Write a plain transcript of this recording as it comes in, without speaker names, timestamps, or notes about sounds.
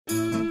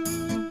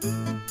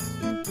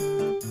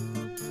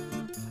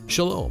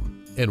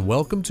Shalom, and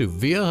welcome to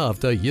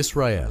V'ahavta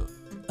Yisrael,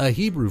 a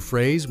Hebrew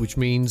phrase which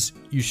means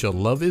you shall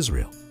love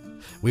Israel.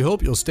 We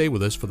hope you'll stay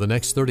with us for the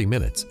next 30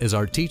 minutes as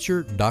our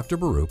teacher, Dr.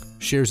 Baruch,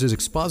 shares his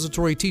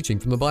expository teaching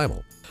from the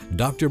Bible.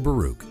 Dr.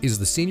 Baruch is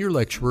the senior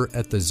lecturer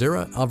at the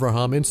Zera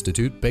Avraham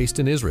Institute based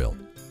in Israel.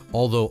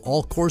 Although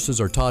all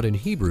courses are taught in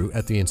Hebrew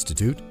at the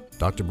Institute,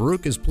 Dr.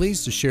 Baruch is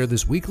pleased to share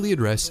this weekly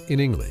address in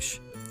English.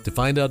 To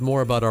find out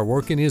more about our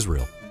work in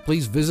Israel,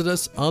 please visit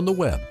us on the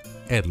web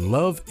at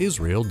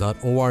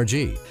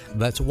loveisrael.org.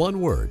 That's one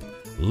word,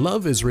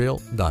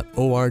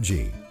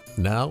 loveisrael.org.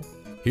 Now,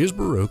 here's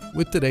Baruch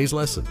with today's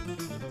lesson.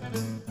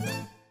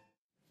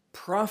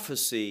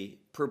 Prophecy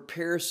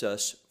prepares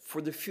us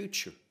for the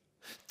future.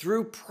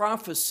 Through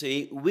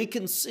prophecy, we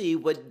can see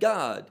what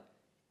God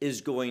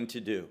is going to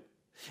do.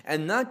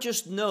 And not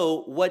just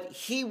know what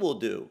He will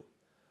do,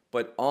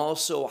 but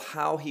also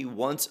how He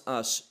wants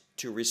us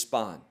to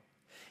respond.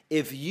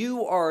 If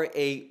you are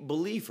a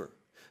believer,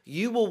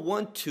 you will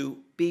want to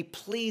be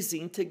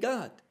pleasing to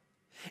God.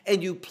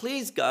 And you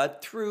please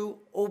God through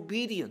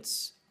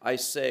obedience. I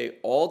say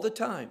all the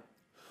time,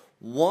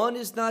 one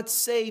is not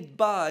saved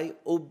by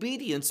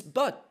obedience,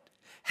 but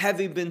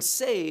having been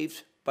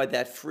saved by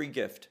that free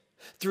gift.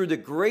 Through the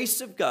grace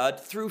of God,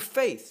 through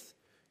faith,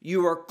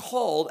 you are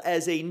called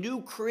as a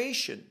new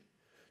creation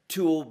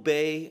to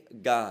obey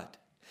God.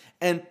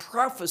 And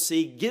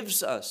prophecy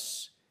gives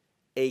us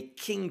a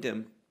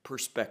kingdom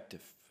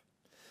perspective.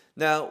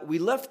 Now, we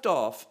left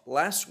off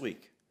last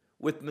week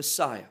with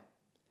Messiah,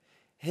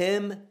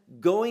 Him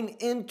going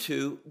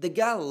into the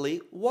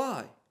Galilee.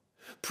 Why?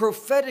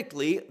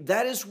 Prophetically,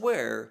 that is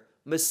where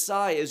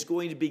Messiah is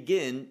going to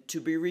begin to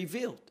be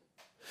revealed.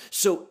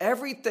 So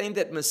everything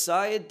that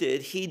Messiah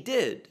did, He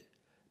did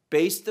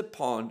based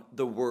upon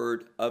the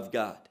Word of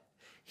God.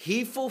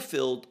 He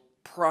fulfilled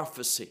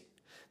prophecy.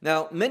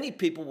 Now, many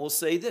people will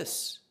say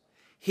this: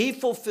 He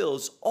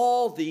fulfills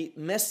all the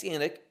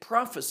messianic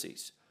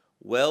prophecies.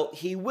 Well,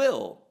 He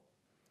will,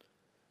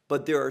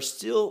 but there are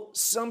still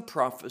some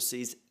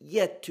prophecies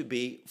yet to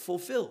be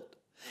fulfilled.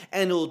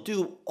 And He'll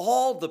do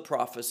all the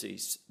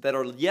prophecies that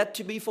are yet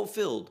to be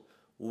fulfilled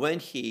when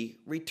He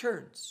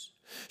returns.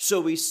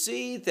 So we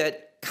see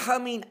that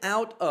coming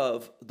out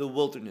of the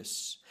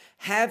wilderness,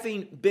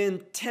 having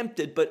been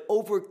tempted but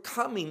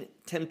overcoming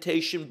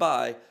temptation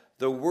by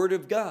the Word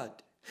of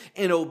God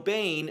and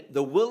obeying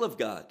the will of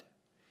God,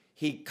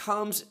 He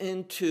comes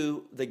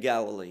into the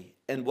Galilee.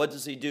 And what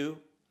does He do?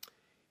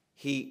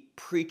 He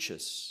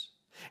preaches.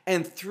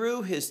 And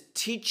through His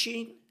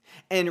teaching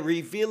and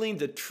revealing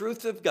the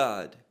truth of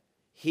God,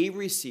 He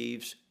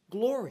receives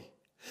glory.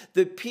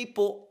 The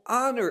people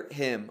honor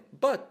Him,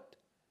 but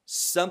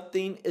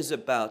something is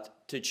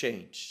about to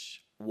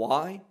change.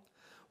 Why?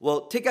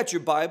 Well, take out your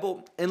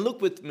Bible and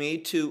look with me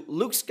to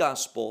Luke's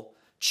Gospel,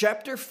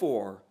 chapter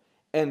 4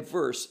 and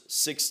verse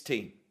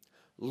 16.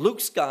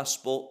 Luke's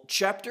Gospel,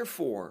 chapter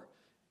 4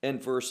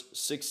 and verse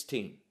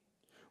 16.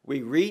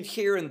 We read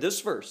here in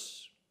this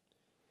verse,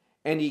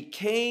 "And He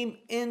came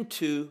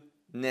into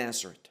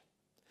Nazareth."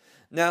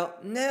 Now,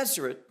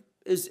 Nazareth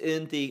is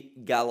in the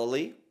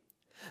Galilee.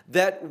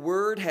 That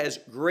word has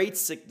great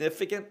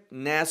significance,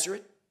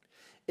 Nazareth.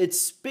 It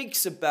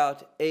speaks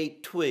about a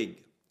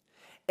twig,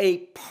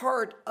 a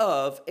part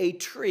of a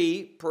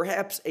tree,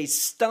 perhaps a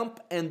stump,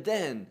 and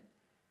then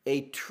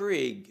a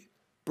twig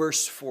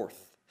bursts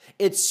forth.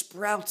 It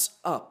sprouts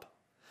up.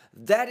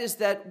 That is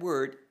that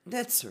word,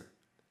 netzer.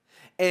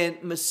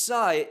 And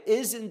Messiah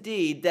is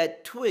indeed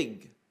that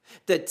twig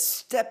that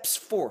steps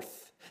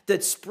forth,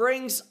 that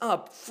springs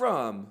up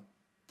from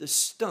the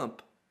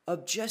stump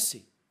of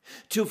Jesse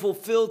to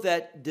fulfill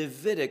that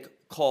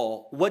Davidic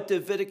call. What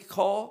Davidic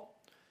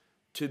call?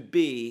 To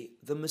be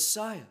the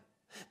Messiah,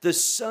 the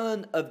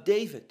Son of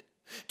David,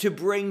 to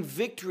bring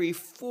victory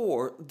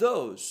for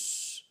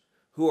those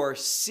who are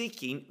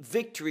seeking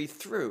victory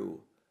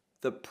through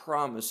the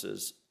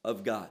promises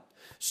of God.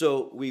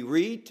 So we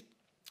read,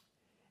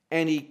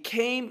 "And He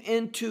came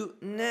into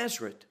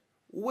Nazareth,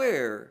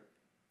 where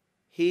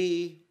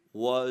He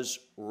was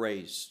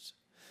raised."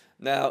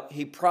 Now,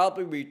 He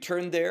probably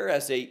returned there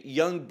as a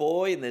young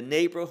boy in the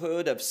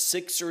neighborhood of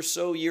 6 or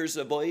so years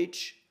of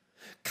age,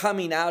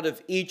 coming out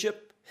of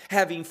Egypt,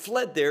 having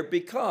fled there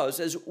because,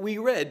 as we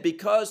read,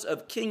 because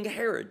of King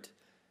Herod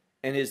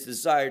and his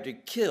desire to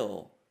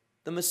kill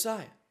the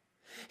Messiah.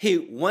 He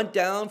went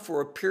down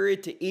for a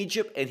period to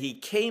Egypt, and he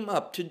came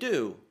up to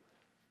do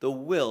the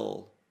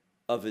will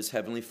of his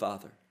heavenly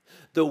Father,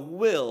 the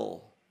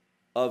will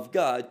of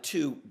God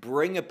to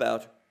bring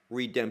about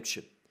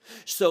redemption.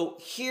 So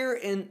here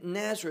in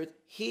Nazareth,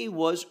 He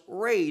was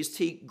raised,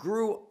 He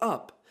grew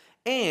up,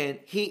 and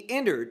He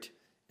entered,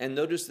 and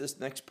notice this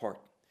next part,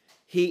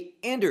 He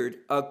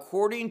entered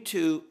according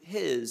to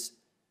His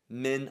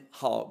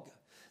minhag.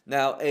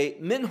 Now, a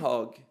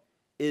minhag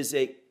is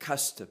a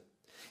custom.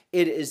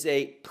 It is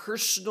a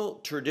personal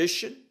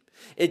tradition.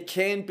 It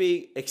can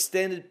be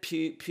extended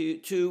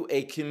to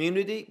a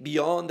community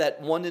beyond that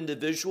one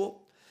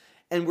individual.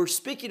 And we're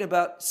speaking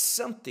about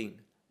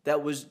something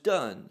that was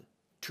done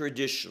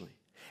traditionally,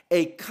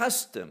 a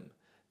custom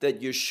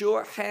that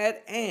Yeshua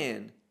had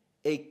and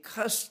a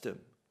custom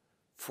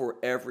for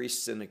every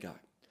synagogue.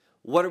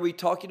 What are we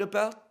talking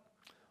about?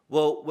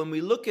 Well, when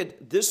we look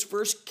at this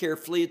verse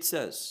carefully, it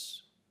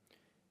says,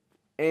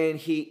 and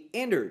he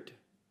entered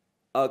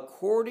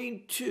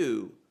according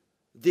to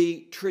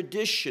the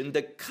tradition,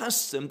 the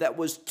custom that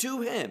was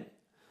to him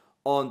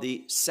on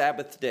the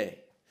Sabbath day.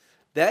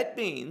 That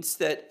means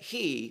that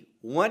he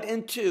went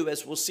into,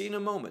 as we'll see in a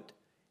moment,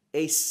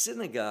 a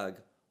synagogue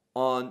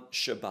on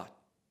Shabbat.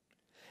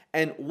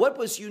 And what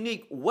was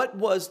unique, what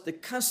was the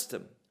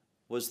custom,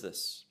 was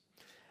this.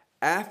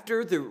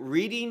 After the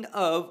reading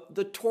of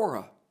the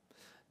Torah,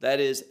 that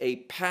is a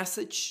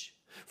passage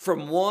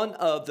from one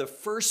of the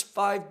first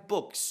 5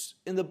 books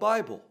in the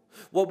Bible,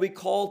 what we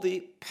call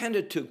the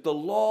Pentateuch, the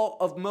Law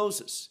of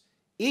Moses.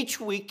 Each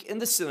week in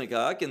the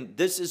synagogue, and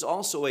this is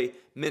also a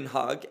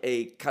minhag,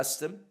 a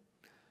custom,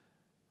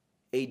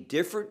 a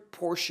different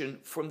portion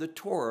from the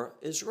Torah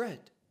is read.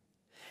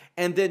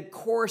 And then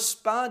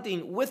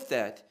corresponding with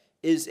that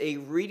is a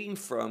reading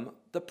from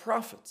the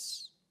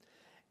prophets.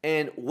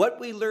 And what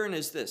we learn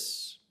is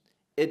this.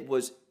 It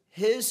was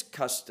his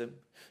custom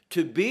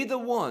to be the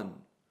one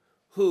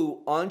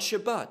who on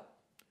Shabbat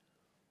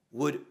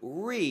would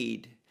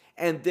read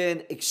and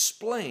then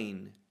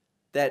explain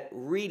that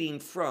reading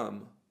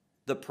from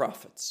the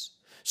prophets.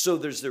 So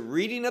there's the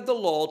reading of the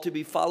law to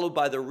be followed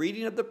by the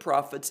reading of the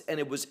prophets, and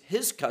it was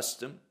his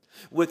custom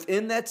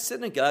within that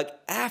synagogue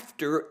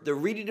after the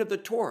reading of the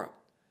Torah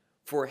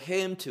for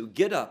him to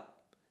get up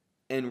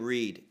and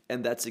read.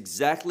 And that's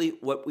exactly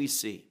what we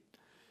see.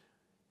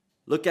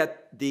 Look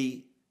at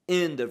the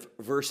end of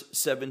verse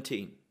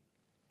 17.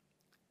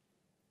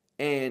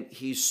 And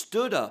he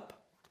stood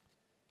up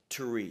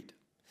to read.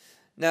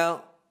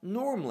 Now,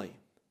 normally,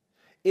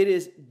 it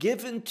is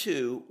given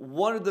to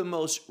one of the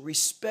most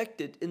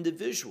respected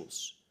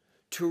individuals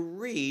to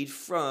read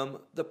from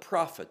the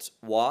prophets.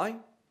 Why?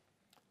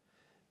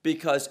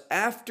 Because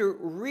after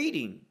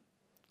reading,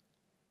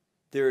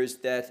 there is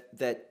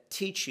that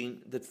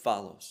teaching that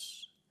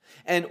follows.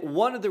 And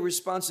one of the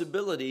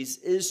responsibilities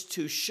is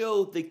to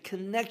show the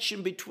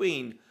connection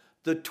between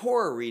the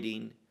Torah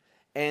reading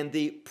and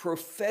the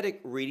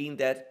prophetic reading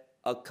that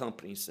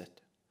accompanies it.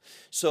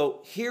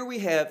 So here we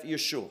have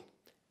Yeshua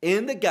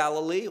in the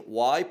Galilee.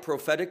 Why?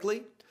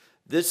 Prophetically,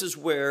 this is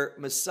where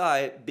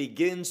Messiah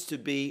begins to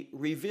be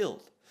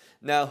revealed.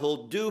 Now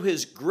he'll do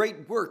his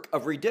great work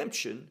of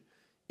redemption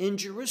in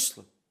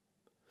Jerusalem,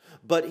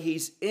 but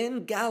he's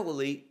in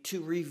Galilee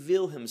to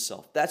reveal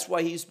himself. That's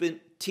why he's been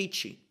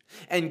teaching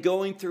and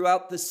going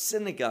throughout the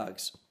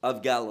synagogues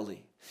of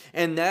Galilee.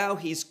 And now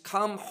he's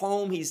come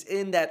home. He's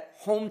in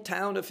that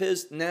hometown of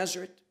his,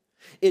 Nazareth.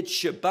 It's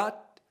Shabbat,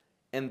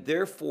 and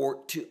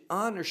therefore to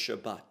honor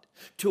Shabbat,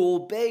 to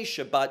obey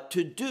Shabbat,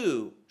 to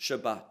do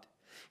Shabbat,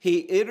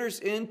 he enters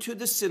into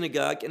the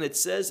synagogue, and it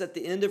says at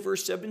the end of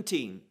verse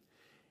 17,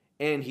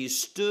 and he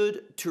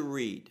stood to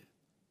read,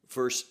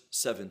 verse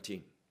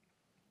 17,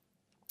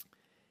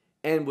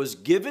 and was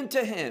given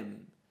to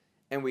him,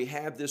 and we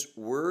have this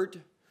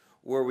word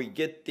where we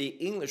get the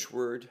English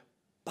word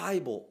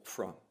Bible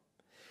from.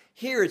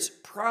 Here it's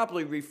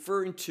probably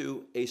referring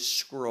to a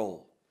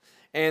scroll.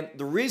 And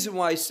the reason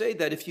why I say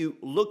that, if you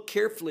look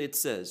carefully, it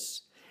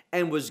says,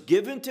 and was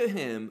given to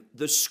him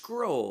the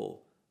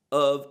scroll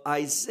of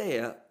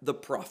Isaiah the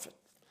prophet.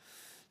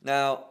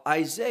 Now,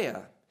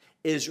 Isaiah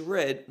is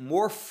read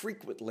more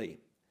frequently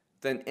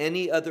than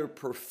any other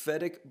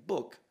prophetic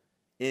book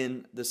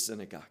in the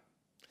synagogue.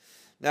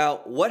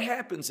 Now, what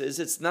happens is,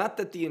 it's not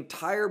that the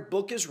entire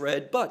book is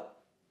read, but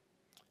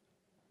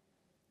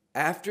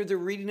after the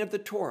reading of the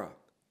Torah,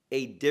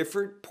 a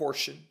different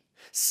portion,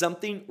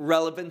 something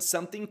relevant,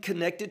 something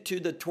connected to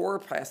the Torah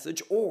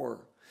passage, or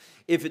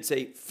if it's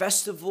a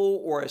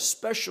festival or a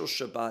special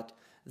Shabbat,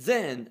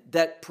 then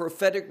that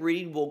prophetic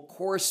reading will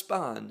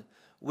correspond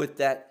with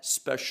that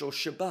special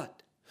Shabbat.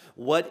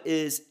 What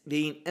is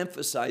being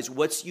emphasized?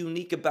 What's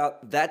unique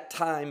about that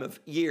time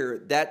of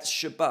year, that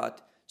Shabbat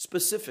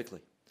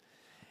specifically?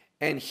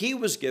 And he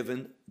was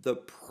given the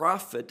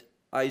prophet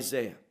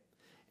Isaiah.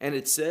 And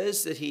it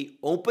says that he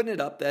opened it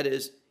up, that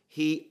is,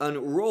 he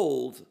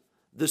unrolled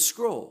the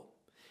scroll,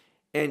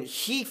 and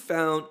he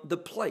found the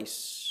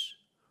place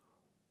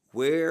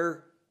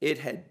where it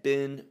had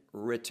been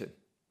written.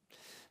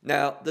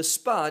 Now, the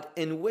spot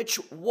in which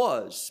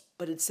was,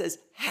 but it says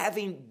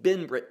having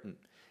been written.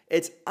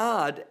 It's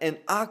odd and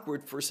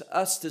awkward for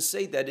us to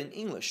say that in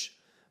English,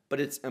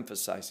 but it's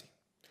emphasizing.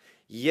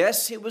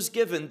 Yes, he was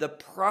given the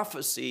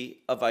prophecy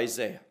of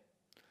Isaiah,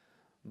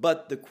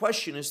 but the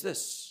question is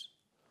this: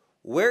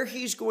 where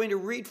he's going to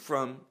read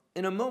from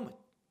in a moment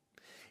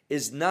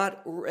is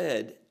not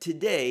read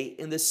today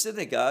in the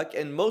synagogue,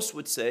 and most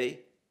would say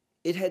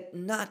it had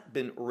not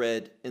been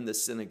read in the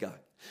synagogue,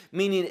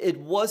 meaning it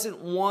wasn't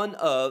one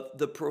of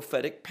the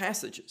prophetic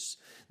passages.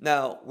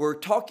 Now, we're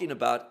talking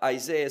about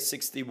Isaiah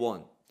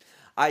 61.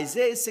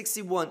 Isaiah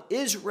 61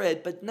 is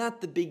read, but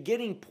not the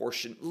beginning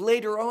portion,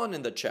 later on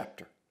in the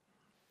chapter.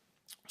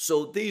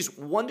 So these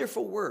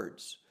wonderful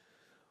words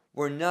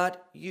were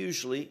not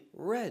usually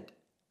read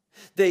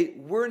They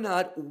were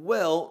not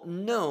well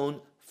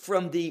known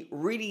from the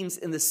readings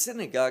in the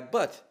synagogue,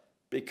 but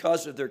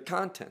because of their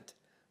content,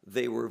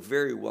 they were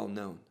very well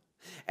known.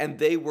 And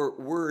they were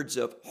words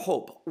of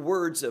hope,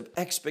 words of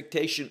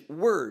expectation,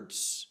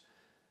 words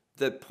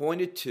that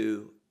pointed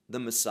to the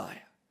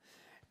Messiah.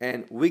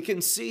 And we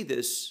can see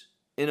this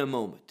in a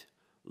moment.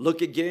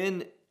 Look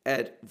again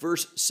at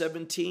verse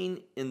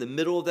 17 in the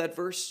middle of that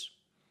verse.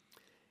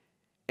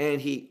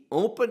 And he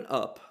opened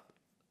up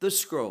the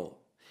scroll,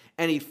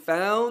 and he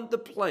found the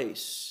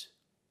place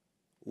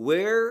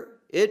where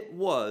it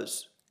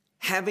was,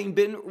 having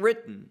been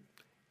written.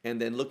 And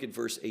then look at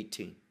verse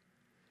 18.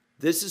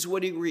 This is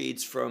what he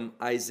reads from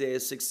Isaiah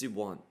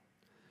 61.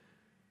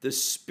 The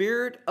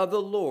Spirit of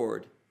the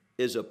Lord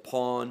is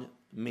upon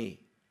me.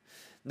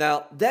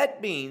 Now,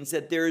 that means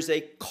that there is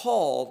a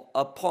call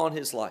upon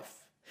his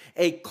life,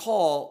 a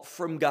call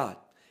from God.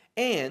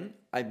 And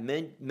I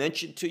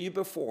mentioned to you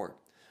before,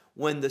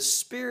 when the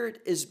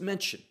Spirit is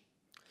mentioned,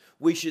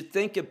 we should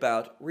think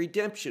about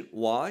redemption.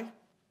 Why?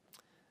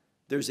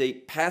 There's a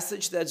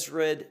passage that's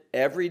read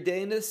every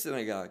day in the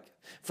synagogue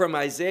from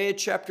Isaiah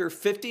chapter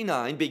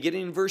 59,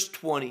 beginning in verse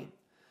 20,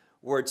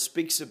 where it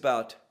speaks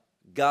about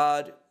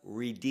God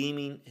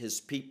redeeming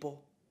his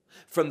people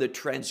from the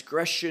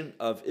transgression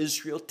of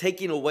Israel,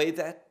 taking away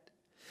that.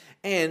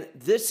 And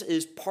this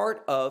is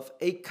part of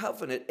a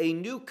covenant, a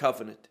new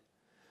covenant,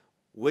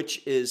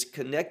 which is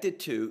connected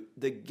to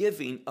the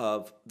giving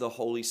of the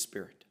Holy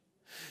Spirit.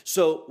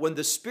 So when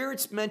the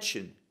Spirit's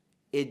mentioned,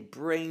 it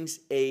brings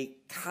a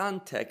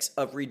context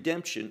of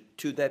redemption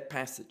to that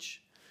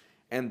passage.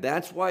 And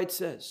that's why it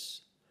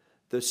says,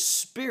 the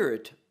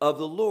Spirit of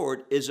the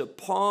Lord is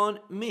upon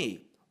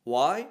me.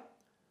 Why?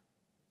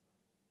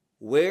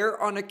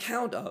 Where on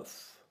account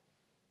of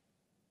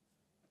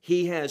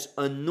he has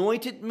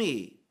anointed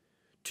me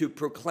to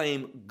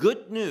proclaim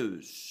good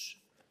news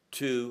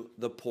to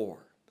the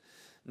poor.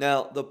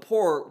 Now, the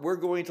poor, we're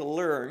going to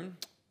learn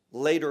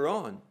later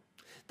on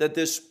that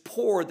this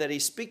poor that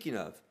he's speaking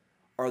of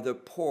are the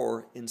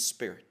poor in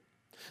spirit.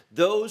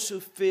 Those who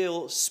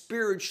feel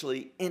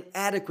spiritually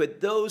inadequate,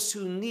 those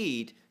who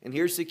need, and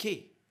here's the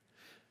key,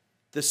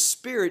 the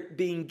Spirit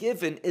being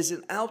given is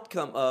an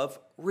outcome of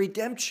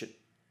redemption.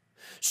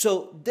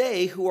 So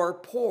they who are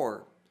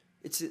poor,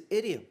 it's an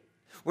idiom.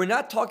 We're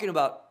not talking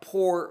about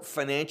poor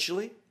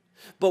financially,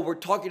 but we're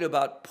talking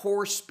about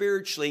poor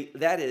spiritually,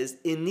 that is,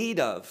 in need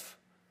of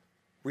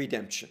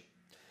redemption.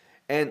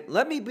 And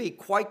let me be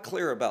quite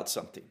clear about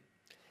something.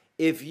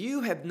 If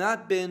you have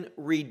not been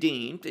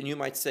redeemed, and you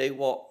might say,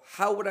 well,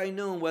 how would I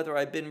know whether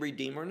I've been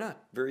redeemed or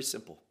not? Very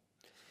simple.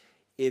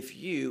 If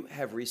you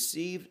have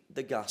received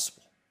the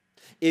gospel,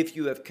 if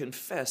you have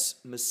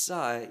confessed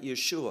Messiah,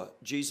 Yeshua,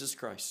 Jesus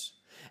Christ,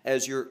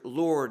 as your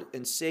Lord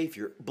and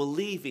Savior,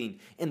 believing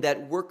in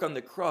that work on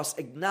the cross,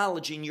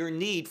 acknowledging your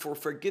need for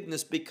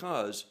forgiveness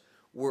because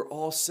we're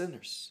all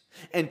sinners,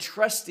 and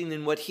trusting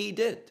in what he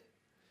did.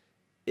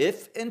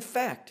 If, in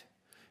fact,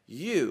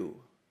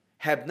 you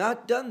have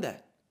not done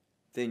that,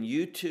 then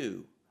you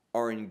too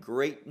are in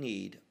great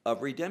need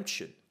of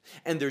redemption.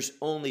 And there's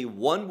only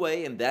one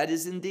way, and that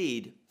is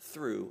indeed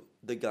through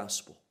the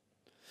gospel.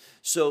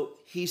 So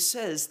he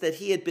says that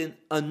he had been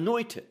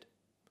anointed.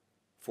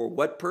 For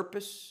what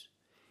purpose?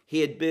 He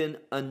had been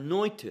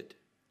anointed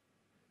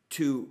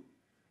to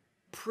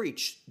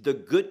preach the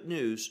good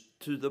news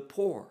to the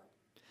poor.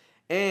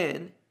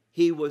 And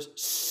he was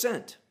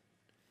sent.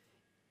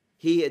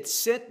 He had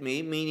sent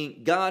me,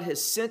 meaning God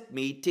has sent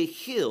me to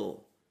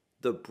heal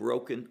the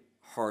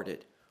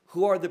brokenhearted.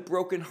 Who are the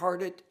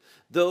brokenhearted?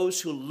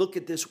 Those who look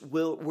at this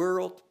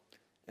world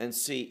and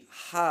see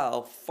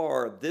how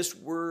far this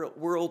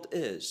world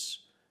is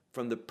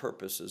from the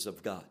purposes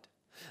of God.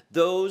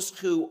 Those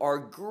who are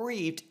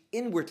grieved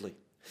inwardly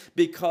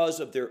because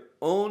of their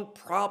own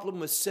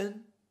problem with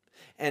sin,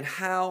 and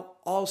how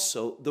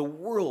also the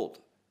world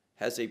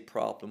has a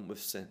problem with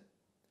sin.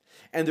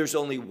 And there's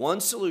only one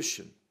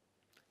solution,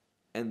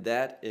 and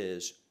that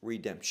is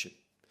redemption.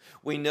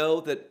 We know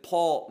that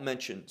Paul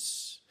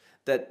mentions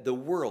that the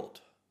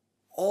world,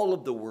 all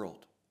of the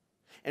world,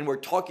 and we're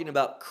talking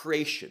about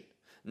creation,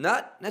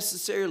 not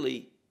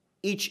necessarily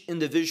each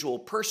individual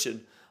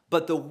person,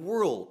 but the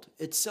world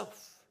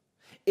itself.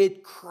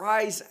 It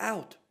cries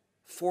out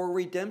for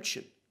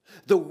redemption.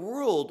 The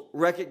world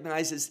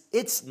recognizes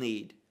its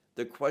need.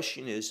 The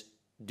question is,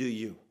 do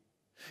you?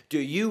 Do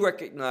you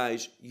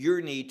recognize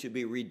your need to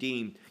be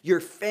redeemed? Your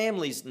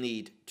family's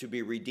need to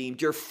be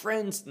redeemed? Your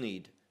friends'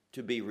 need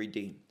to be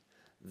redeemed?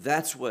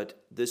 That's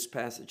what this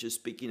passage is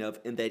speaking of,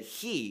 and that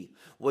he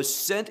was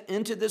sent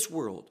into this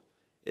world,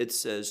 it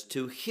says,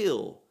 to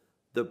heal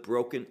the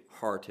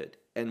brokenhearted.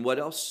 And what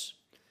else?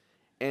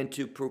 And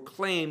to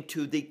proclaim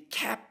to the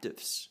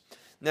captives.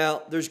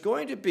 Now, there's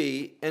going to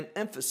be an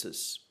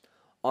emphasis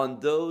on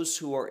those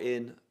who are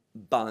in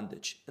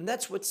bondage. And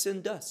that's what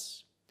sin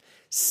does.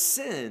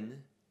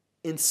 Sin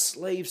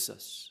enslaves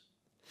us.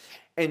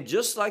 And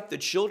just like the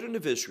children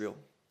of Israel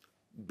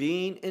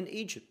being in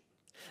Egypt,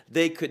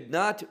 they could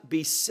not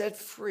be set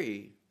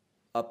free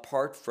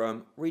apart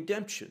from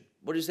redemption.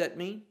 What does that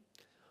mean?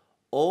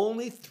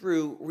 only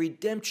through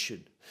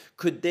redemption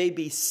could they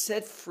be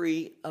set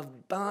free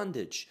of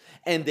bondage.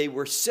 And they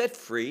were set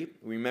free.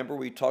 Remember,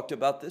 we talked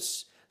about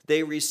this.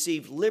 They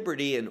received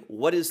liberty. And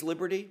what is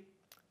liberty?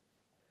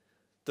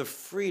 The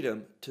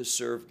freedom to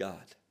serve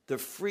God, the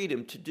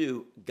freedom to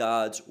do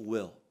God's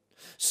will.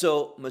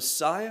 So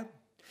Messiah,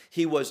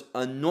 he was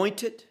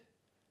anointed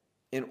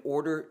in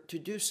order to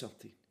do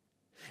something,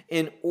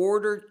 in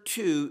order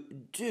to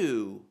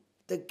do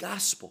the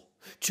gospel,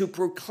 to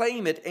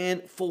proclaim it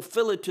and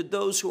fulfill it to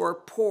those who are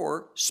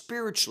poor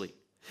spiritually.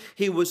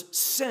 He was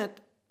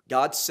sent,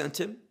 God sent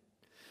him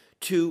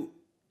to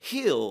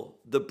heal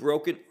the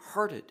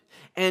brokenhearted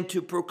and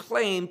to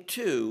proclaim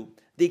to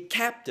the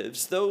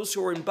captives, those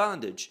who are in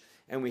bondage.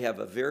 And we have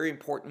a very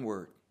important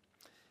word.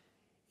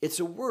 It's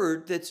a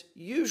word that's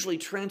usually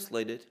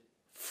translated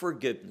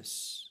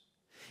forgiveness.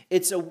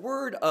 It's a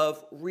word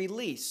of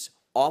release,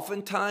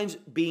 oftentimes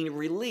being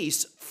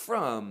released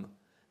from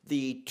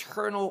the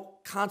eternal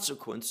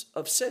consequence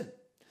of sin.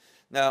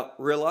 Now,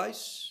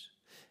 realize,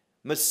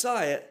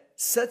 Messiah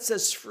sets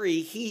us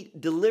free. He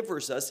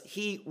delivers us.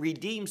 He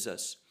redeems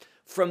us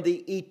from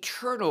the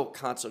eternal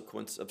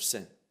consequence of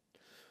sin.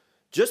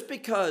 Just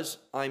because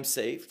I'm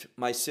saved,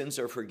 my sins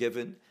are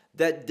forgiven,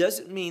 that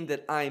doesn't mean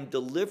that I'm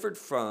delivered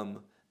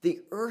from the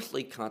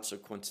earthly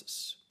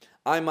consequences.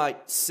 I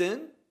might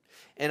sin,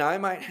 and I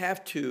might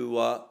have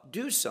to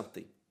do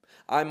something.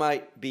 I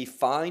might be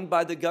fined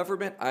by the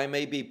government. I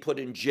may be put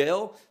in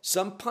jail,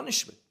 some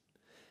punishment.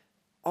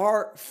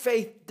 Our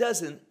faith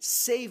doesn't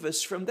save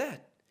us from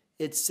that.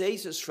 It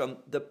saves us from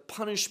the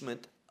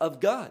punishment of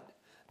God.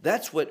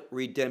 That's what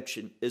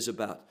redemption is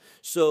about.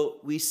 So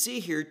we see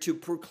here to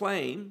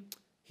proclaim,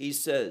 he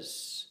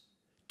says,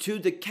 to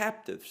the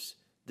captives,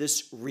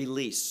 this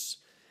release.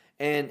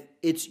 And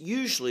it's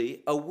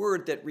usually a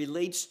word that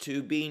relates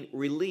to being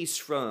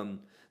released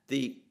from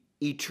the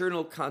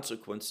eternal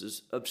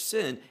consequences of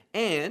sin,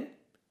 and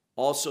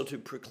also to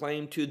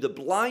proclaim to the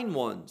blind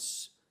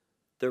ones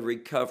the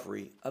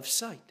recovery of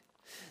sight.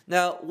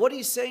 Now, what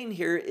he's saying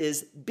here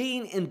is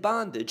being in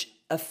bondage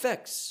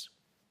affects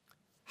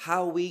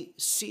how we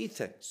see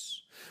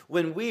things.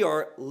 When we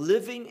are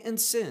living in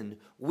sin,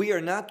 we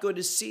are not going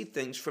to see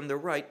things from the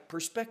right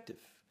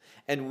perspective.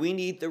 And we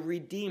need the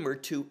Redeemer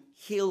to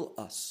heal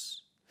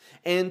us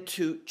and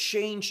to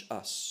change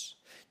us,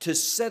 to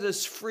set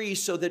us free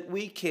so that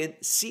we can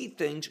see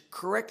things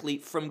correctly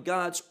from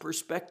God's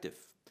perspective.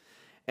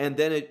 And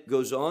then it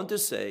goes on to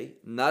say,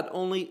 not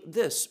only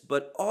this,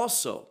 but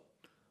also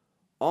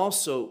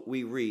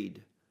we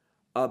read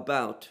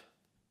about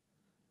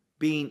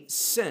being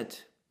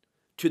sent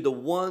to the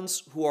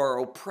ones who are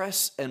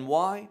oppressed. And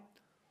why?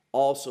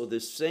 Also,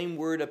 this same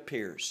word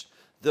appears.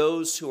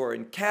 Those who are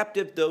in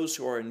captive, those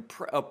who are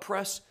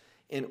oppressed,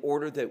 in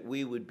order that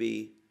we would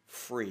be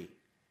free,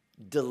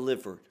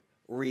 delivered,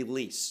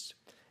 released.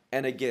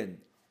 And again,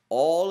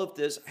 all of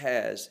this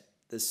has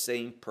the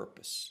same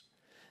purpose,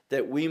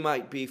 that we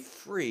might be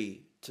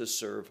free to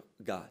serve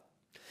God.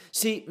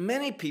 See,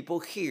 many people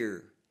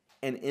hear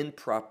an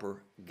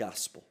improper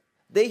gospel.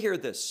 They hear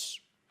this.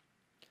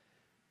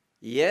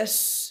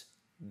 Yes,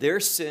 their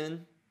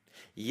sin.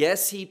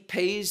 Yes, he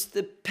pays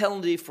the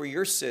penalty for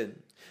your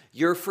sin.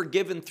 You're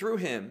forgiven through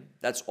him.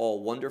 That's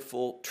all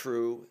wonderful,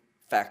 true,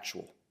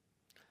 factual.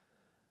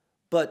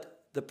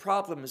 But the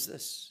problem is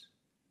this.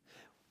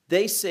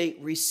 They say,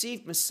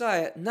 receive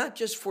Messiah not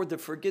just for the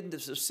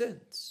forgiveness of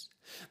sins,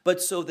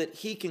 but so that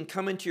he can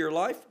come into your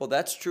life. Well,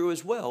 that's true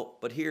as well,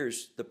 but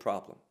here's the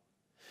problem.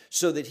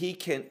 So that he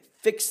can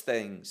fix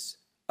things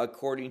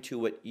according to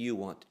what you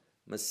want.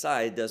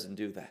 Messiah doesn't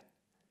do that.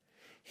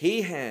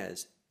 He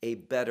has a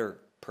better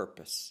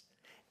purpose,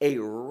 a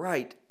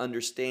right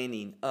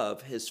understanding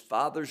of his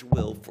Father's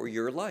will for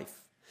your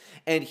life.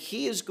 And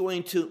he is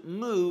going to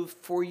move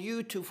for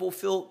you to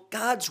fulfill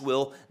God's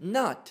will,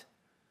 not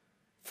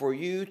for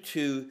you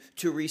to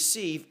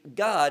receive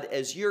God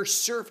as your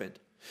servant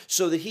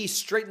so that he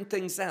straighten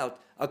things out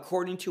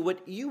according to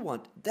what you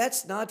want.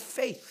 That's not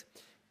faith.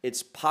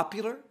 It's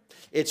popular.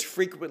 It's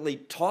frequently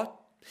taught.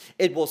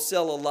 It will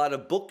sell a lot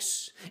of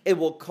books. It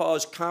will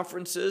cause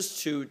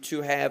conferences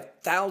to have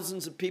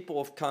thousands of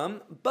people have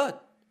come,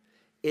 but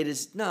it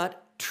is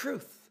not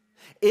truth.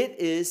 It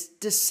is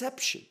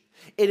deception.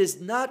 It is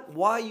not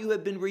why you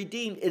have been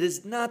redeemed. It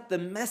is not the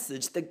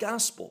message, the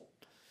gospel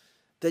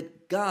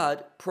that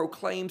God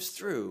proclaims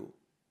through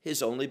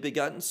his only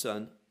begotten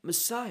Son,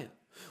 Messiah.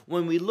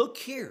 When we look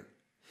here,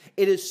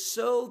 it is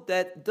so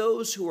that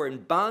those who are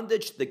in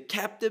bondage, the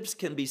captives,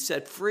 can be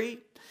set free,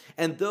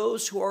 and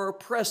those who are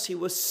oppressed, he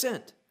was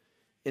sent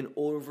in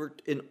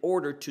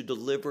order to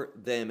deliver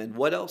them. And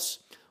what else?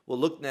 Well,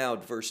 look now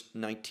at verse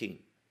 19.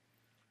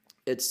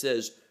 It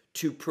says,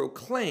 to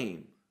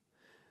proclaim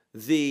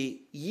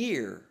the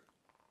year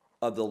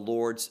of the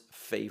Lord's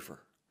favor.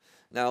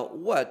 Now,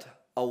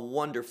 what a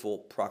wonderful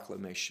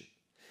proclamation.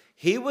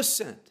 He was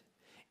sent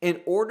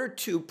in order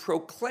to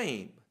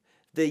proclaim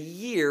the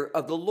year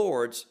of the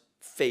Lord's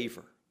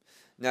favor.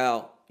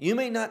 Now, you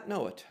may not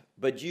know it,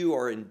 but you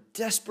are in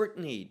desperate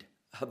need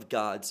of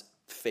God's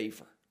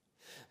favor.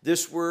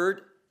 This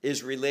word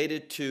is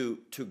related to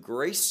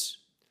grace,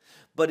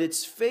 but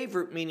it's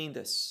favor meaning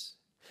this,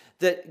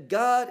 that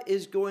God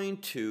is going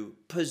to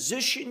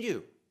position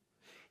you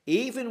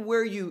even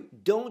where you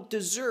don't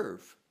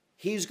deserve.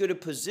 He's going to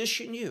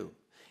position you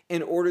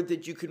in order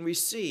that you can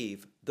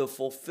receive the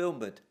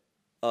fulfillment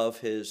of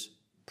his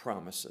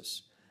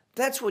promises.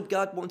 That's what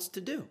God wants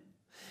to do.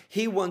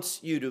 He wants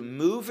you to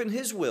move in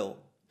his will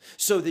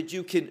so that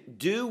you can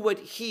do what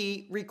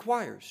he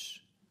requires.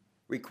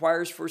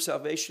 Requires for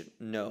salvation?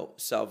 No,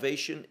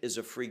 salvation is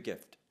a free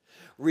gift.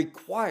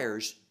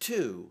 Requires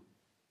to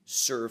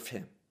serve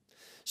him.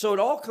 So it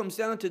all comes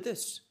down to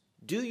this.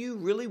 Do you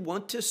really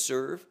want to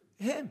serve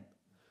him?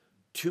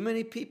 Too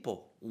many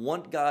people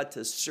want God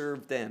to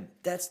serve them.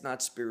 That's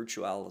not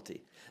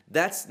spirituality.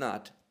 That's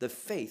not the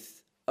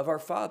faith of our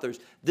fathers.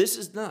 This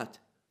is not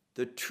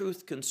the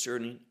truth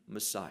concerning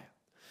Messiah.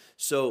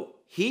 So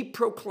he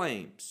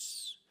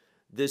proclaims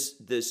this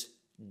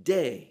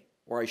day,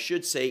 or I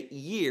should say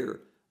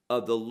year,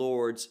 of the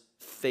Lord's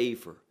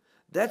favor.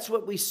 That's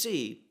what we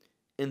see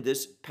in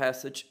this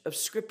passage of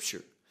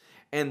Scripture.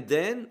 And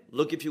then,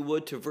 look if you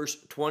would to verse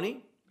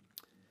 20.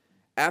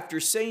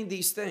 After saying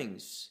these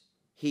things,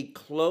 he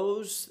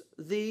closed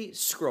the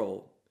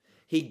scroll.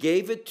 He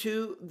gave it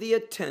to the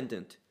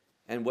attendant.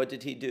 And what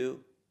did he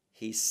do?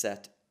 He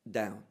sat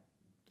down.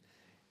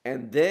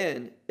 And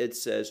then it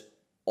says,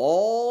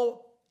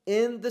 all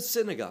in the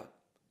synagogue,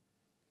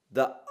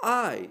 the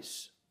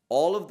eyes,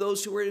 all of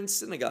those who were in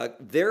synagogue,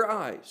 their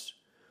eyes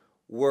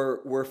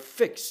were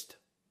fixed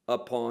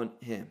upon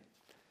him.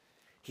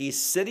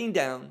 He's sitting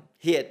down.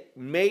 He had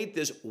made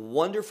this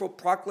wonderful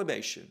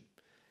proclamation,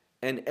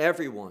 and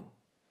everyone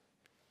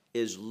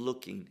is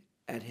looking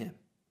at him.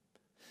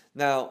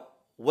 Now,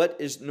 what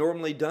is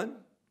normally done?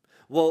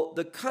 Well,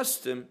 the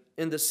custom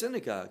in the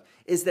synagogue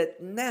is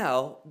that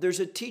now there's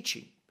a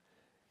teaching.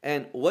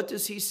 And what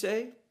does he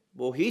say?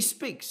 Well, he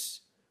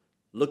speaks.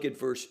 Look at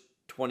verse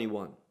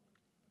 21.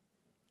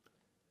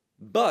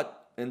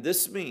 But, and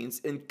this means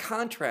in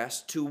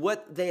contrast to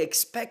what they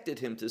expected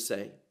him to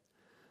say,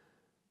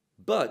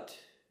 but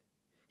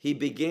he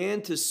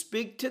began to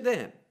speak to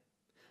them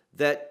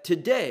that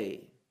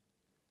today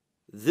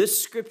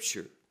this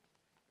scripture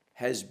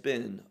has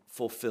been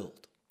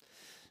fulfilled.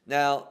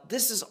 Now,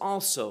 this is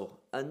also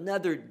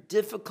another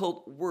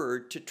difficult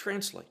word to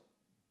translate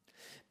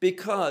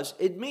because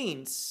it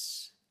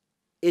means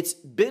it's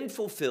been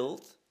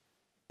fulfilled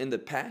in the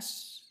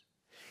past,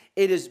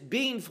 it is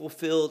being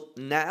fulfilled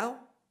now,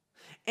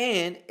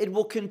 and it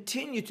will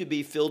continue to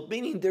be filled,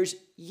 meaning there's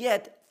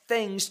yet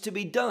things to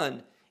be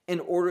done in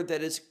order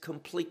that it's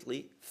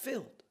completely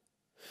filled.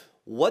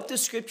 What the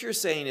scripture is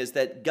saying is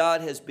that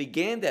God has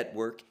began that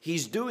work,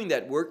 he's doing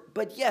that work,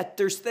 but yet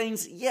there's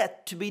things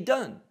yet to be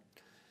done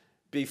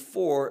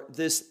before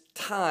this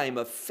time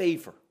of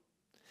favor.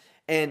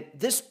 And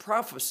this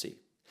prophecy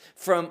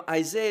from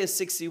Isaiah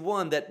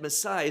 61 that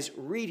Messiah is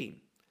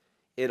reading,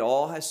 it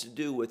all has to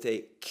do with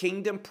a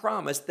kingdom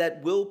promise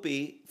that will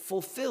be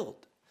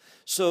fulfilled.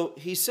 So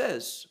he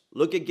says,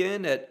 look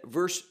again at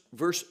verse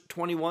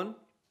 21.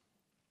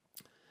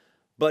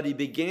 But he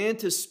began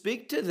to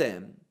speak to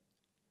them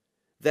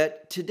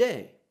that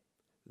today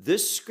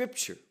this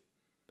scripture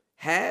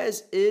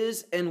has,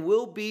 is, and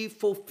will be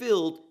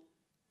fulfilled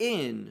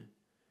in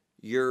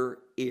your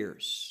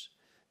ears.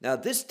 Now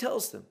this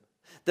tells them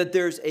that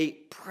there's a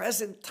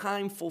present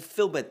time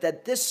fulfillment,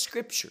 that this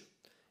scripture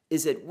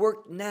is at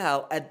work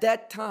now at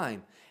that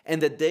time,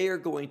 and that they are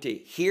going to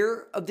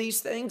hear of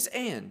these things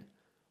and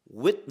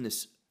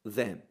witness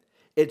them.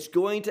 It's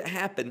going to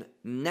happen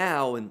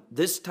now in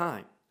this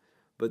time.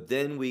 But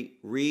then we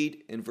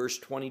read in verse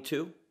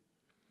 22,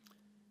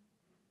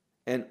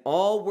 and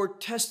all were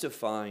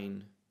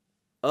testifying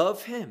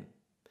of him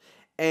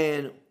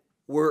and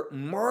were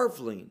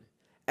marveling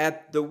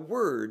at the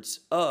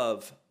words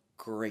of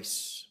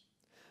grace.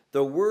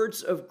 The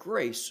words of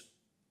grace,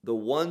 the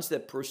ones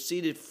that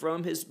proceeded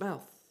from his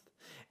mouth.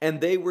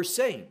 And they were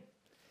saying,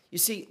 you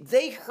see,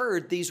 they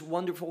heard these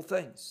wonderful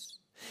things,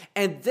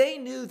 and they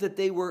knew that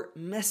they were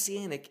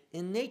messianic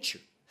in nature.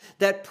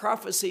 That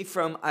prophecy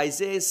from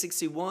Isaiah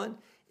 61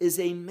 is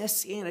a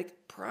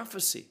messianic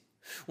prophecy.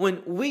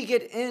 When we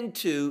get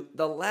into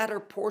the latter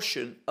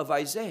portion of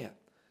Isaiah,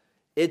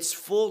 it's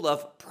full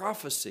of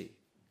prophecy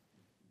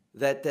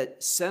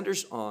that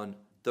centers on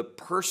the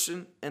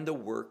person and the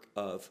work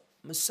of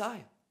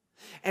Messiah.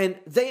 And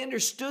they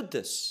understood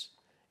this,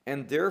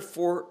 and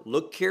therefore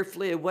look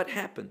carefully at what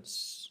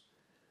happens.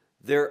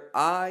 Their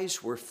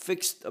eyes were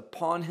fixed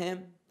upon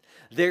him.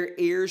 Their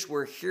ears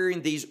were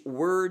hearing these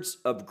words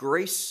of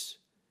grace.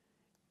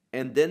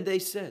 And then they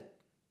said,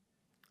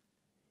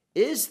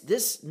 is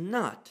this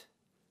not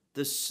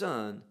the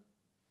son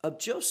of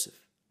Joseph?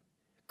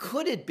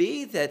 Could it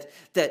be that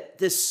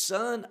this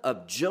son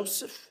of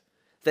Joseph,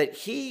 that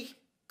he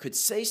could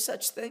say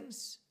such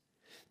things?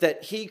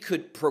 That he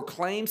could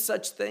proclaim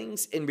such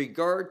things in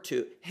regard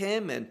to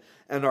him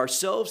and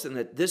ourselves and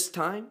at this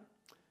time?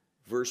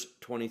 Verse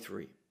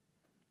 23.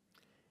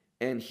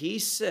 And he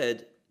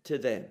said to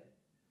them,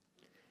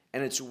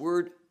 and it's a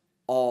word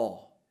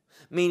all.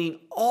 meaning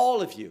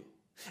all of you.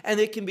 And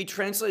it can be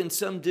translated, and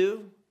some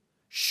do,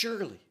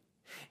 surely.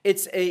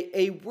 It's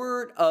a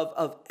word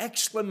of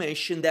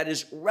exclamation that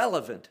is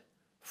relevant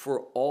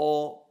for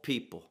all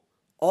people,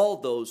 all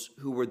those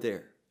who were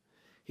there.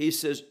 He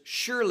says,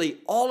 surely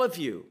all of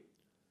you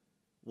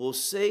will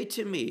say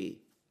to me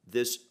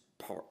this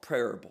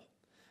parable.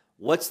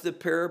 What's the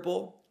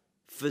parable?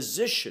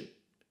 Physician,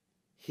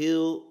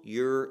 heal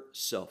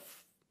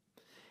yourself.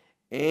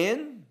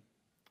 And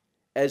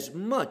as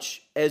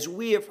much as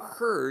we have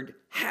heard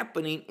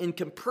happening in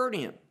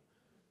Capernaum,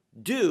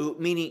 do,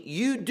 meaning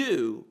you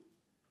do,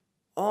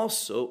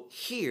 also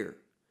here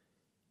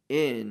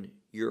in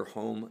your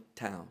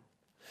hometown.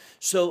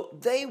 So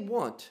they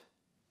want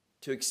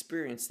to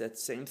experience that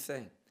same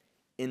thing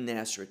in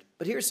Nazareth.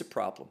 But here's the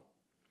problem.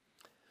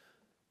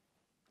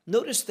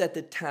 Notice that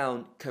the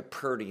town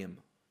Capernaum,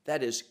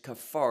 that is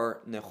Kafar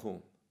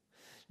Nahum.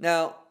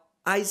 Now,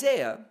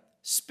 Isaiah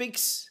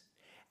speaks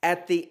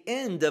at the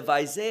end of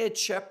Isaiah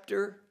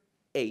chapter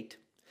 8.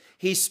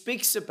 He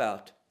speaks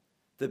about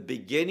the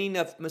beginning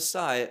of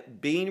Messiah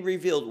being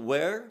revealed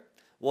where?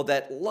 Well,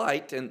 that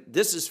light, and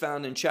this is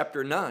found in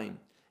chapter 9,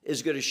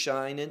 is going to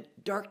shine in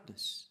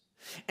darkness.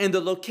 And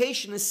the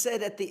location is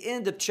said at the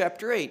end of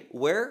chapter 8.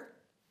 Where?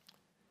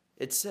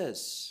 It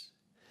says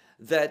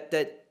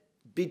that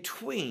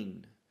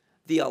between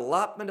the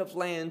allotment of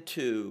land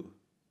to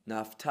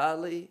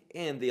Naphtali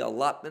and the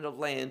allotment of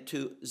land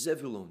to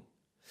Zebulun,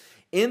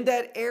 in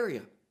that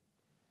area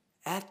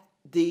at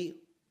the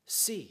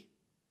sea,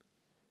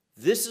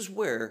 this is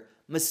where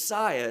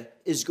Messiah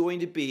is going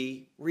to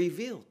be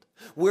revealed,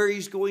 where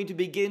he's going to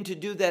begin to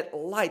do that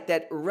light,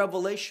 that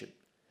revelation.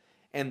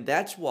 And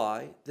that's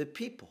why the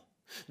people,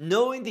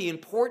 knowing the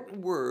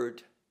important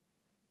word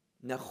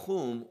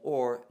Nahum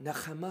or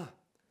Nachama,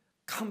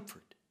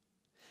 comfort,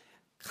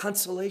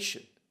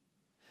 consolation,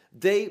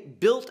 they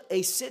built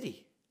a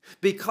city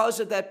because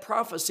of that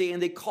prophecy,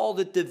 and they called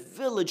it the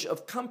village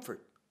of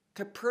comfort,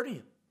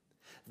 Capernaum.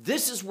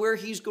 This is where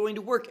he's going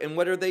to work. And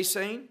what are they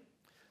saying?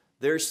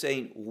 They're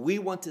saying, we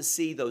want to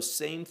see those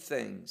same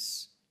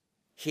things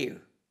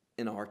here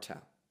in our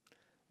town.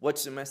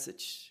 What's the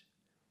message?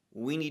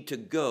 We need to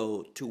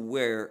go to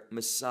where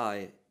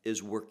Messiah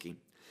is working.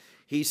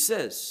 He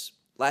says,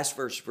 last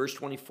verse, verse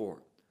 24,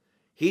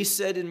 he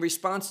said in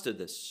response to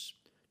this,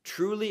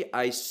 truly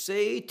I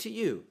say to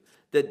you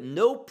that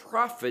no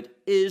prophet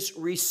is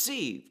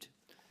received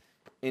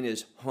in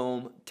his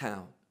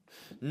hometown.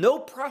 No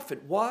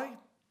prophet. Why?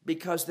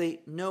 Because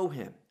they know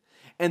him.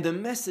 And the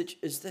message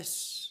is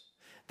this,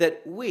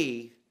 that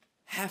we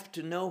have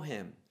to know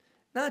him,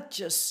 not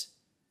just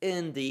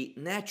in the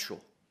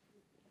natural,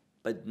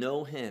 but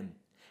know him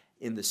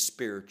in the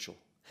spiritual,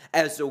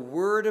 as the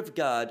Word of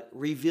God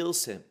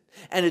reveals him.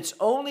 And it's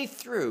only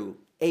through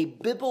a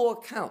biblical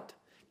account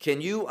can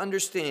you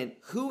understand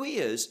who he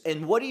is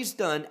and what he's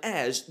done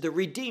as the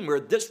Redeemer,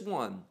 this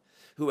one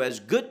who has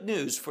good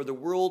news for the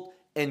world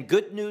and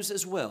good news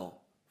as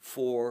well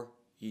for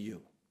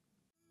you.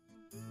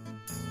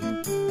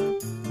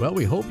 Well,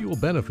 we hope you will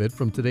benefit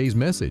from today's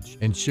message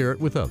and share it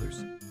with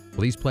others.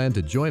 Please plan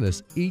to join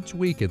us each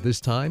week at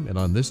this time and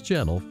on this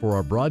channel for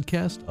our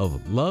broadcast of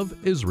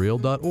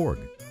loveisrael.org.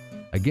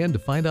 Again, to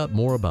find out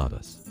more about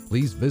us,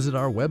 please visit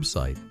our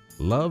website,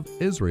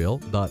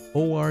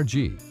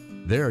 loveisrael.org.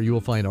 There you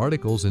will find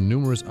articles and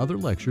numerous other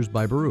lectures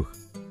by Baruch.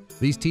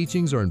 These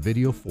teachings are in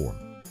video form.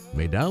 You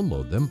may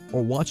download them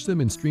or watch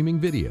them in streaming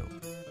video.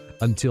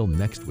 Until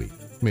next week,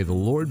 may the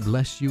Lord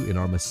bless you in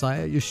our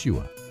Messiah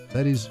Yeshua,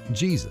 that is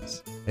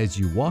Jesus, as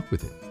you walk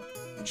with him.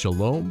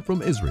 Shalom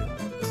from Israel.